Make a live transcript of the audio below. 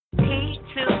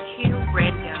P2Q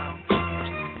Radio.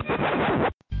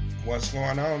 What's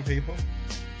going on, people?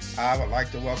 I would like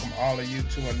to welcome all of you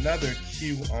to another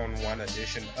Q-on-1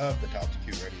 edition of the Talk to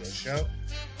Q Radio Show.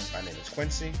 My name is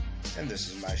Quincy, and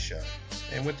this is my show.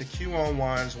 And with the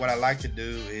Q-on-1s, what I like to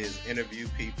do is interview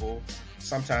people.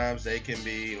 Sometimes they can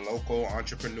be local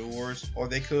entrepreneurs, or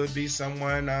they could be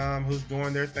someone who's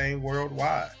doing their thing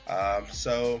worldwide.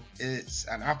 So it's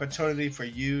an opportunity for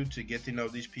you to get to know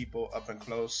these people up and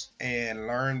close and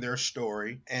learn their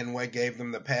story and what gave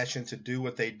them the passion to do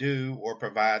what they do or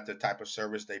provide the type of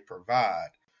service they provide.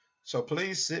 So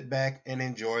please sit back and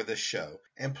enjoy the show.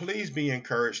 And please be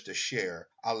encouraged to share.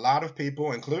 A lot of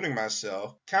people, including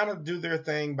myself, kind of do their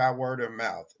thing by word of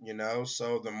mouth,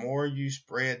 So the more you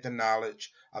spread the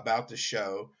knowledge about the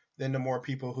show, then the more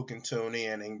people who can tune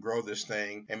in and grow this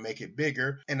thing and make it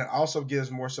bigger. And it also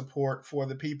gives more support for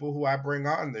the people who I bring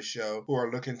on the show who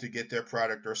are looking to get their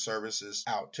product or services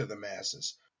out to the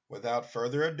masses. Without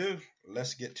further ado,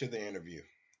 let's get to the interview.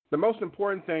 The most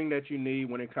important thing that you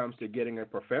need when it comes to getting a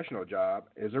professional job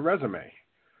is a resume.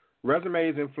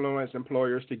 Resumes influence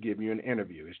employers to give you an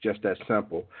interview. It's just that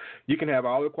simple. You can have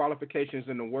all the qualifications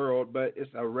in the world, but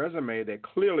it's a resume that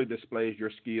clearly displays your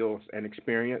skills and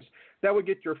experience that will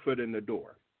get your foot in the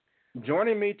door.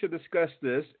 Joining me to discuss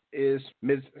this is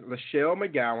Ms. LaShell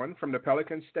McGowan from the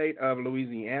Pelican State of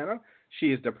Louisiana. She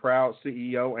is the proud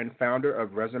CEO and founder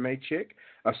of Résumé, Chic,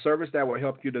 a service that will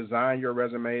help you design your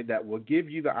resume that will give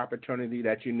you the opportunity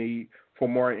that you need for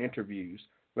more interviews.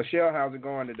 LaShell, how's it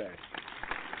going today?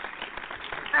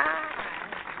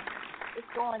 Hi. It's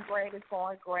going great. It's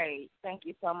going great. Thank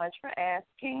you so much for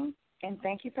asking, and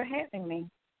thank you for having me.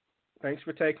 Thanks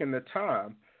for taking the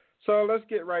time. So let's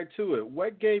get right to it.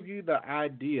 What gave you the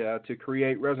idea to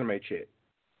create Résumé, Chic?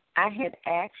 I had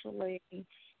actually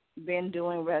been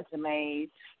doing resumes,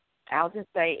 I'll just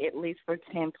say at least for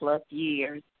 10 plus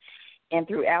years. And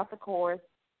throughout the course,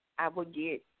 I would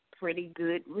get pretty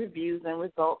good reviews and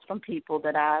results from people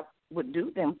that I would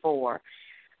do them for.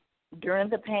 During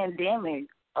the pandemic,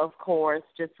 of course,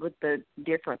 just with the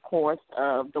different course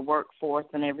of the workforce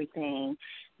and everything,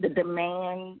 the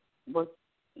demand was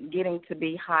getting to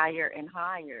be higher and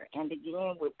higher, and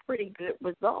again with pretty good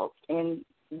results in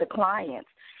the clients.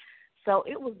 So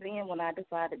it was then when I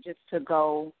decided just to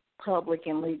go public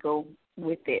and legal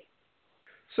with it.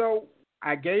 So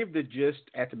I gave the gist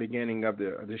at the beginning of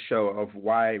the show of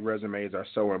why resumes are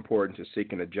so important to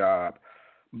seeking a job.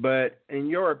 But in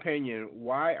your opinion,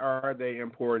 why are they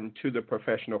important to the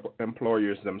professional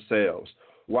employers themselves?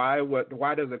 Why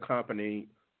does a company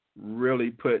really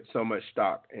put so much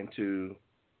stock into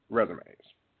resumes?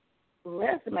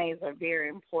 Resumes are very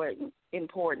important.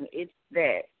 It's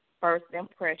that first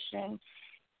impression.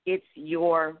 It's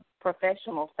your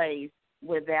professional face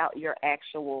without your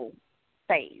actual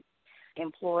face.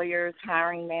 Employers,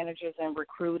 hiring managers, and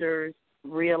recruiters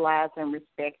realize and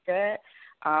respect that.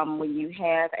 When you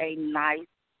have a nice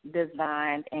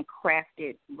designed and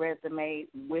crafted resume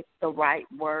with the right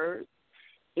words,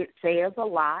 it says a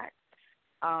lot.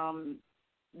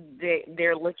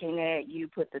 They're looking at you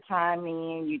put the time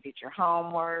in, you did your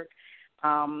homework.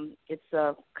 It's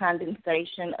a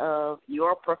condensation of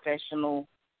your professional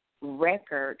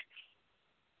record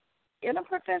in a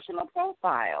professional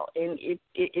profile. And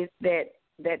it's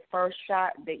that first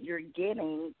shot that you're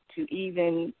getting to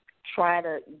even try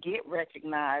to get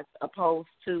recognized opposed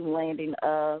to landing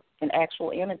an actual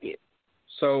interview.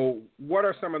 So what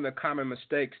are some of the common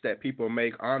mistakes that people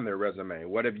make on their resume?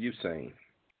 What have you seen?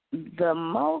 The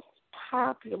most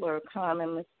popular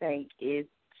common mistake is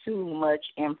too much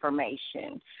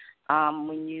information.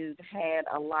 When you've had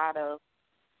a lot of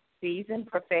seasoned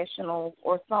professionals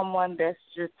or someone that's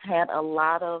just had a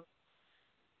lot of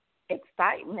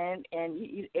excitement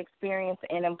and experience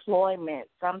in employment,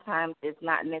 sometimes it's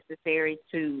not necessary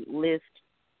to list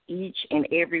each and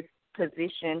every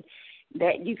position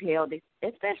that you've held,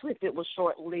 especially if it was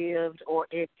short-lived or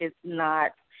if it's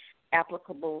not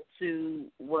applicable to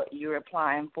what you're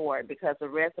applying for, because a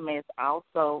resume is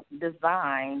also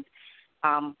designed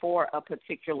for a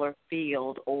particular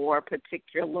field or a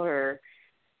particular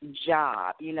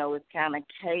job. It's kind of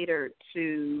catered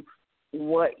to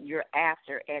what you're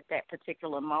after at that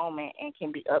particular moment and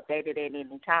can be updated at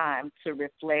any time to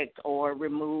reflect or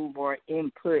remove or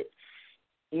input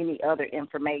any other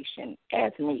information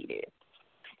as needed.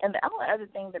 And the only other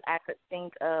thing that I could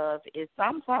think of is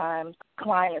sometimes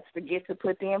clients forget to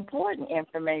put the important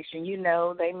information.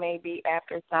 They may be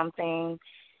after something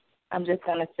I'm just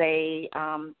going to say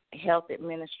health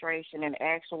administration and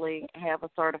actually have a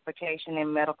certification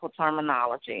in medical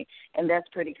terminology. And that's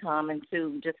pretty common,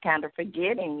 too, just kind of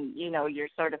forgetting, your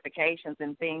certifications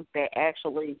and things that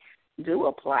actually do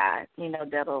apply,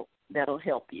 that'll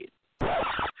help you.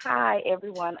 Hi,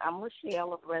 everyone. I'm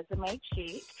LaShell of Résumé,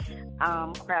 Chic.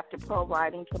 Crafted pro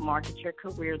writing to market your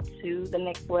career to the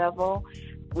next level.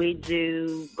 We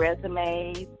do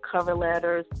resumes, cover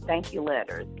letters, thank you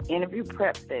letters, interview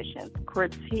prep sessions,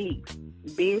 critiques,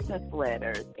 business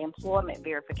letters, employment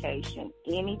verification,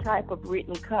 any type of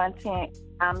written content.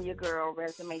 I'm your girl,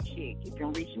 Résumé Chic. You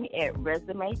can reach me at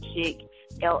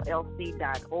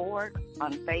RésuméChicLLC.org.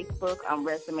 On Facebook, I'm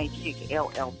Résumé Chic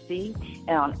LLC.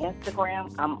 And on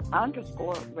Instagram, I'm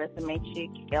 _Résumé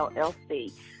Chic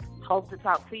LLC. Hope to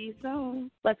talk to you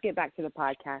soon. Let's get back to the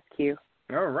podcast, Q.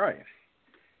 All right.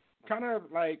 Kind of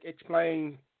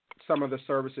explain some of the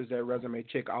services that Résumé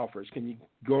Chic offers. Can you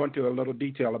go into a little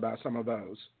detail about some of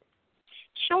those?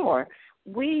 Sure.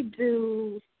 We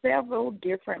do several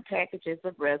different packages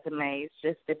of resumes,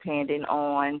 just depending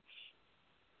on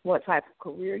what type of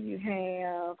career you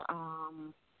have,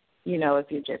 if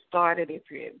you just started, if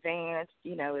you're advanced,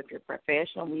 if you're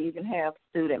professional. We even have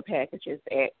student packages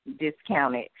at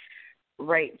discounted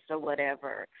rates or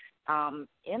whatever.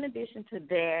 In addition to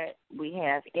that, we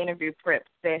have interview prep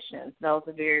sessions. Those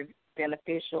are very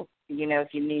beneficial,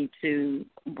 if you need to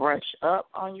brush up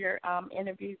on your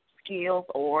interview skills,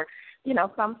 or,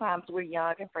 sometimes we're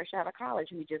young and fresh out of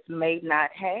college. We just may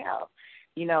not have,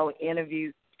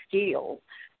 interview skills.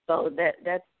 So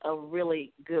that's a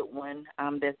really good one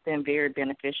that's been very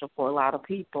beneficial for a lot of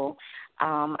people.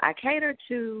 I cater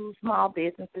to small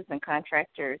businesses and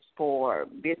contractors for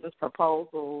business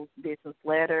proposals, business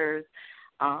letters,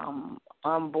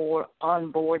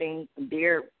 onboarding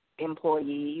their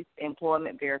employees,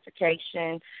 employment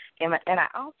verification, and I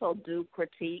also do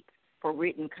critiques for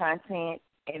written content,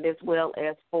 and as well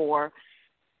as for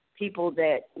people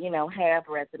that, have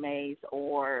resumes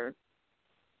or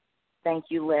thank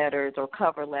you letters or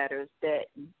cover letters that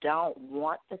don't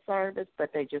want the service,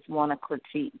 but they just want to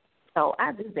critique. So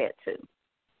I do that too.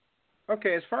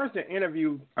 Okay, as far as the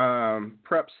interview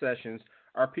prep sessions,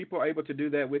 are people able to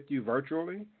do that with you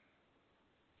virtually?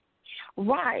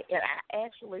 Right, and I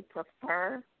actually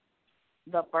prefer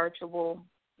the virtual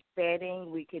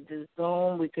setting. We could do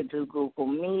Zoom, we could do Google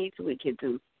Meet, we could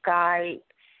do Skype.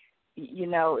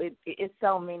 It's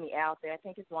so many out there. I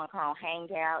think it's one called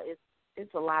Hangout.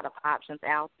 It's a lot of options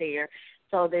out there,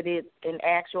 so that it's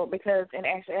because in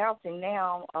actuality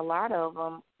now, a lot of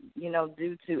them,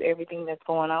 due to everything that's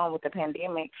going on with the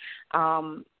pandemic,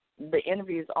 the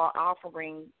interviews are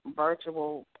offering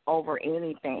virtual over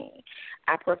anything.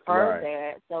 I prefer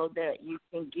that so that you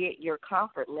can get your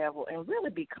comfort level and really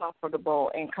be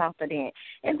comfortable and confident.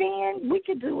 And then we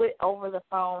could do it over the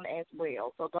phone as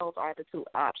well. So those are the two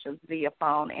options, via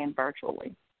phone and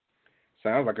virtually.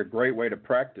 Sounds like a great way to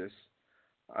practice.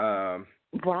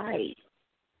 Right.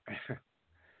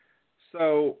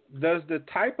 So does the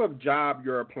type of job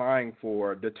you're applying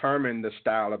for determine the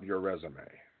style of your resume?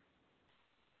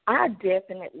 I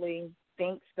definitely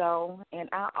think so, and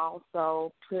I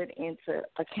also put into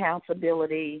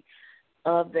accountability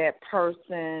of that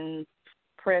person's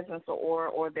presence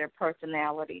or their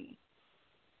personality,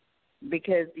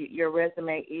 because your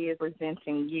resume is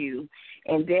presenting you,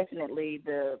 and definitely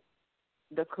the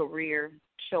career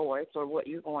choice or what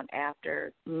you're going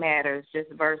after matters, just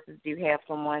versus you have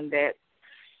someone that's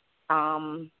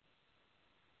a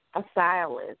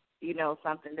stylist,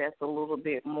 something that's a little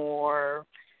bit more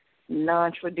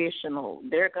non-traditional.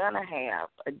 They're going to have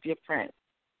a different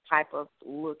type of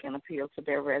look and appeal to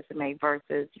their resume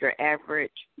versus your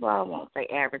average, well, I won't say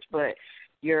average, but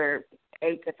your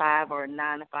 8 to 5 or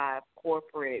 9 to 5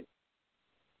 corporate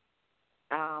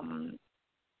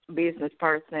business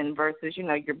person versus,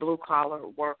 your blue-collar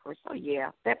worker. So,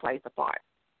 yeah, that plays a part.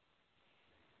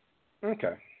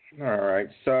 Okay. All right.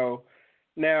 So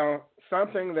now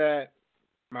something that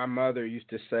my mother used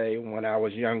to say when I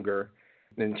was younger,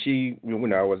 and she,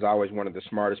 was always one of the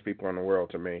smartest people in the world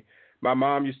to me. My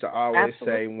mom used to always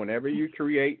say, whenever you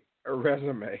create a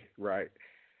resume,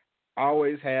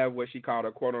 always have what she called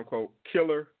a quote-unquote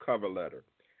killer cover letter.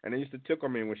 And it used to tickle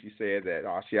me when she said that.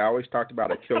 She always talked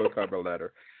about a killer cover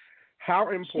letter.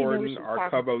 How important are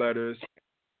cover letters?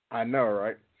 I know,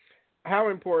 right? How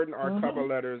important are cover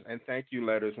letters and thank you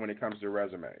letters when it comes to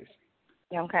resumes?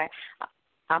 Okay.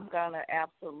 I'm going to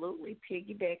absolutely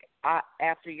piggyback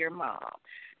after your mom.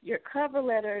 Your cover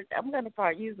letter, I'm going to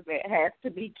start using it, has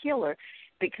to be killer,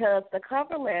 because the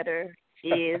cover letter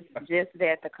is just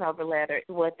that, the cover letter,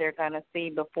 what they're going to see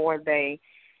before they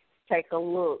take a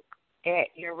look at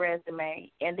your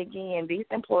resume. And again, these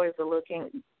employers are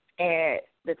looking at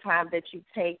the time that you've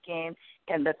taken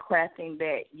and the crafting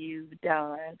that you've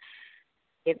done.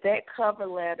 If that cover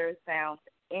letter sounds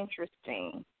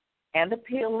interesting and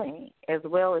appealing, as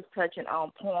well as touching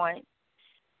on points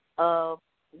of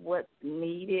what's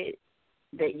needed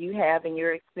that you have in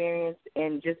your experience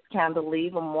and just kind of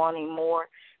leave them wanting more,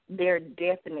 they're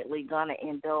definitely going to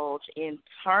indulge in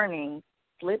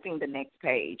flipping the next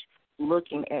page,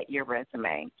 looking at your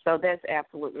resume. So that's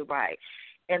absolutely right.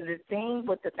 And the thing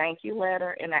with the thank you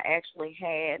letter, and I actually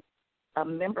had a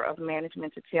member of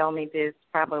management to tell me this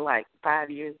probably like 5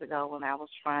 years ago when I was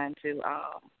trying to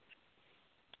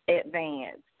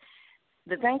advance.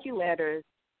 The thank you letters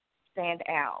stand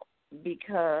out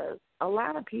because a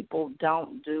lot of people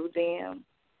don't do them.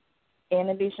 In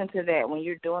addition to that, when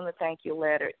you're doing the thank you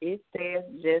letter, it says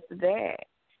just that.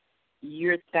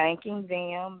 You're thanking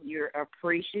them, you're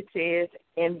appreciative,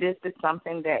 and this is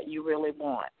something that you really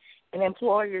want. And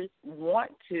employers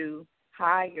want to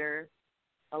hire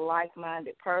a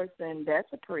like-minded person that's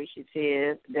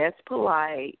appreciative, that's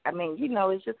polite. I mean,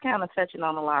 it's just kind of touching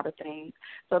on a lot of things.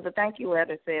 So the thank you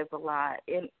letter says a lot,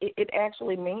 and it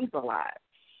actually means a lot.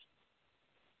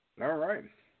 All right.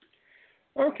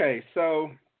 Okay,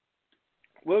 so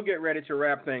we'll get ready to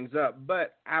wrap things up,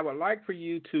 but I would like for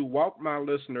you to walk my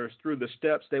listeners through the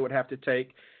steps they would have to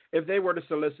take if they were to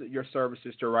solicit your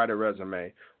services to write a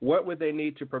resume. What would they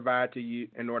need to provide to you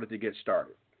in order to get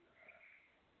started?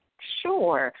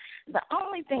 Sure. The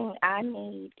only thing I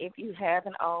need, if you have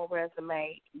an old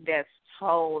resume, that's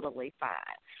totally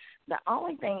fine. The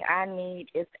only thing I need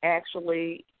is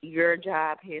actually your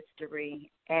job history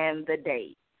and the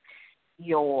date.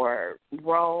 Your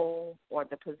role or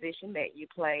the position that you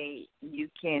play, you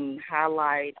can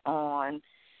highlight on,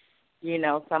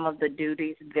 some of the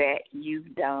duties that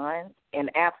you've done. And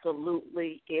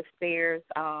absolutely, if there's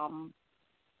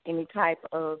any type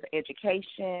of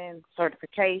education,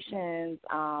 certifications,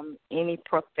 any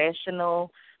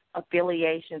professional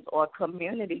affiliations or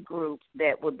community groups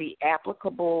that would be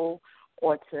applicable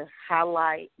or to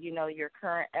highlight, your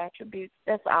current attributes,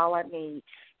 that's all I need.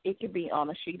 It could be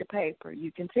on a sheet of paper.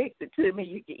 You can text it to me.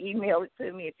 You can email it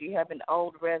to me. If you have an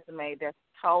old resume, that's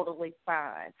totally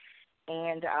fine.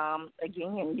 And,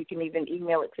 again, you can even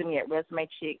email it to me at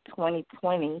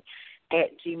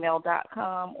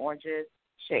resumechick2020@gmail.com or just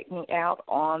check me out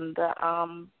on the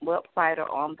website or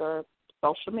on the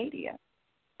social media.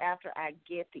 After I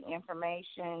get the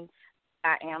information,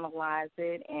 I analyze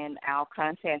it, and I'll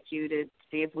contact you to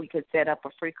see if we could set up a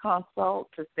free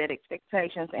consult to set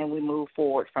expectations, and we move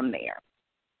forward from there.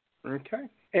 Okay.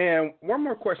 And one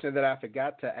more question that I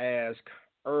forgot to ask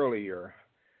earlier.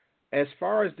 As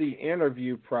far as the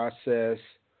interview process,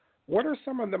 what are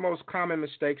some of the most common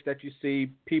mistakes that you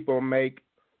see people make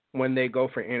when they go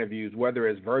for interviews, whether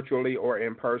it's virtually or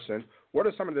in person? What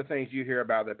are some of the things you hear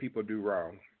about that people do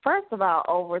wrong? First of all,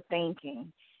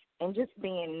 overthinking and just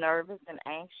being nervous and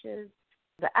anxious.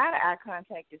 The eye-to-eye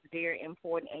contact is very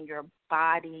important, and your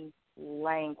body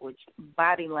language.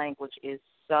 Body language is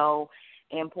so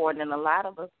important, and a lot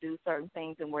of us do certain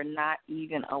things and we're not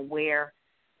even aware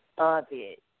of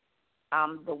it.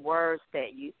 The words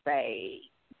that you say,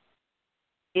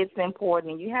 it's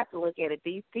important, and you have to look at it.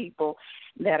 These people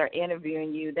that are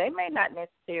interviewing you, they may not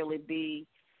necessarily be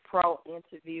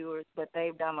pro-interviewers, but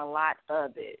they've done a lot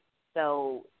of it.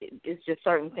 So it's just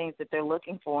certain things that they're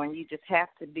looking for, and you just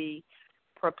have to be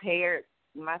prepared.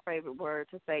 My favorite word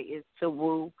to say is to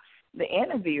woo the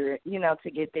interviewer,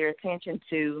 to get their attention,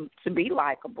 to be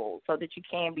likable so that you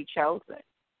can be chosen.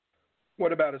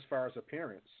 What about as far as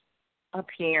appearance?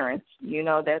 Appearance,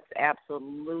 that's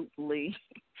absolutely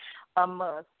a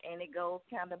must, and it goes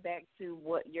kind of back to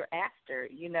what you're after,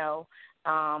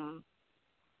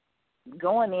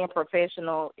 going in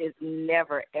professional is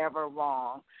never, ever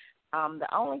wrong. The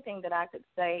only thing that I could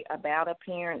say about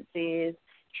appearance is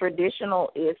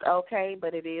traditional is okay,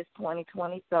 but it is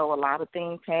 2020, so a lot of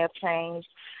things have changed.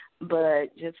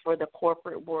 But just for the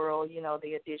corporate world,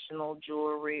 the additional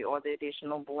jewelry or the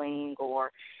additional bling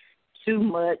or too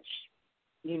much,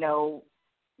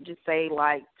 just say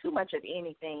like too much of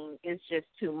anything is just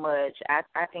too much.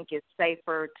 I think it's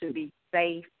safer to be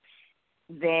safe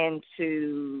than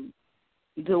to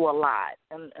do a lot,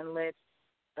 unless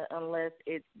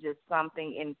it's just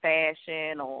something in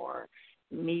fashion or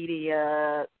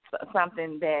media,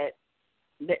 something that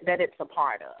it's a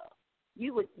part of.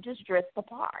 You would just dress the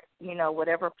part,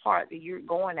 whatever part that you're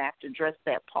going after, dress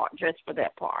for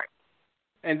that part.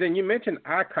 And then you mentioned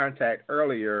eye contact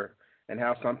earlier and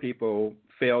how some people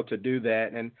fail to do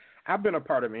that. And I've been a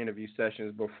part of interview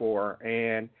sessions before,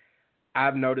 and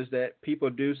I've noticed that people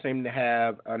do seem to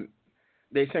have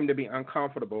they seem to be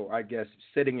uncomfortable, I guess,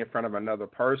 sitting in front of another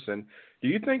person. Do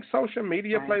you think social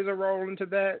media plays a role into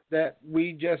that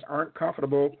we just aren't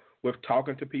comfortable with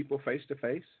talking to people face to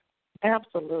face?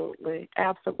 Absolutely.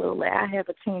 Absolutely. I have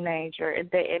a teenager, and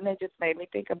it just made me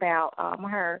think about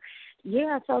her.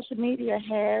 Yeah, social media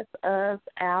has us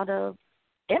out of,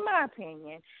 in my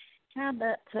opinion, kind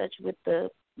of touch with the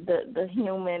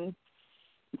human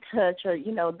touch, or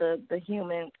the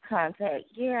human contact.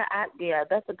 Yeah,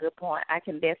 that's a good point. I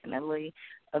can definitely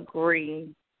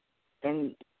agree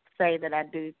and say that I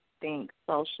do think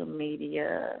social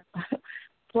media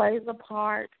plays a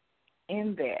part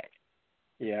in that.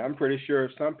 Yeah, I'm pretty sure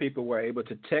if some people were able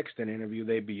to text an interview,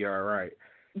 they'd be all right.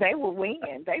 They would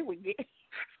win. They would get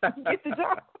the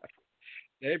job.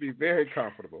 They'd be very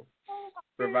comfortable,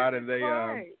 provided they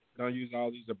don't use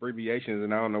all these abbreviations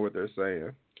and I don't know what they're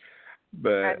saying.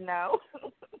 But I know.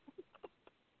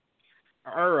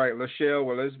 All right, LaShell.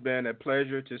 Well, it's been a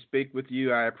pleasure to speak with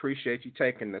you. I appreciate you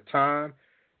taking the time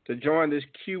to join this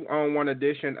Q-on-1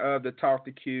 edition of the Talk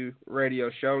to Q radio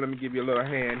show. Let me give you a little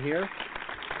hand here.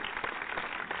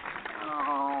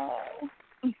 Oh.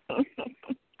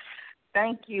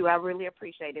 Thank you. I really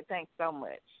appreciate it. Thanks so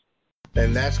much.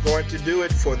 And that's going to do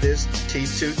it for this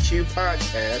T2Q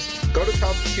podcast. Go to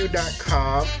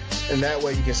talktoq.com, and that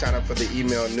way you can sign up for the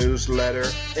email newsletter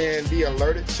and be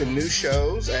alerted to new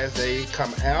shows as they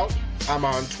come out. I'm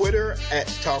on Twitter at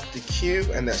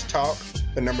TalkToQ, and that's talk,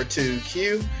 the number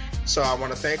 2Q. So I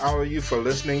want to thank all of you for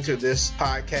listening to this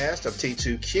podcast of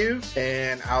T2Q,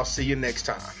 and I'll see you next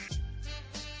time.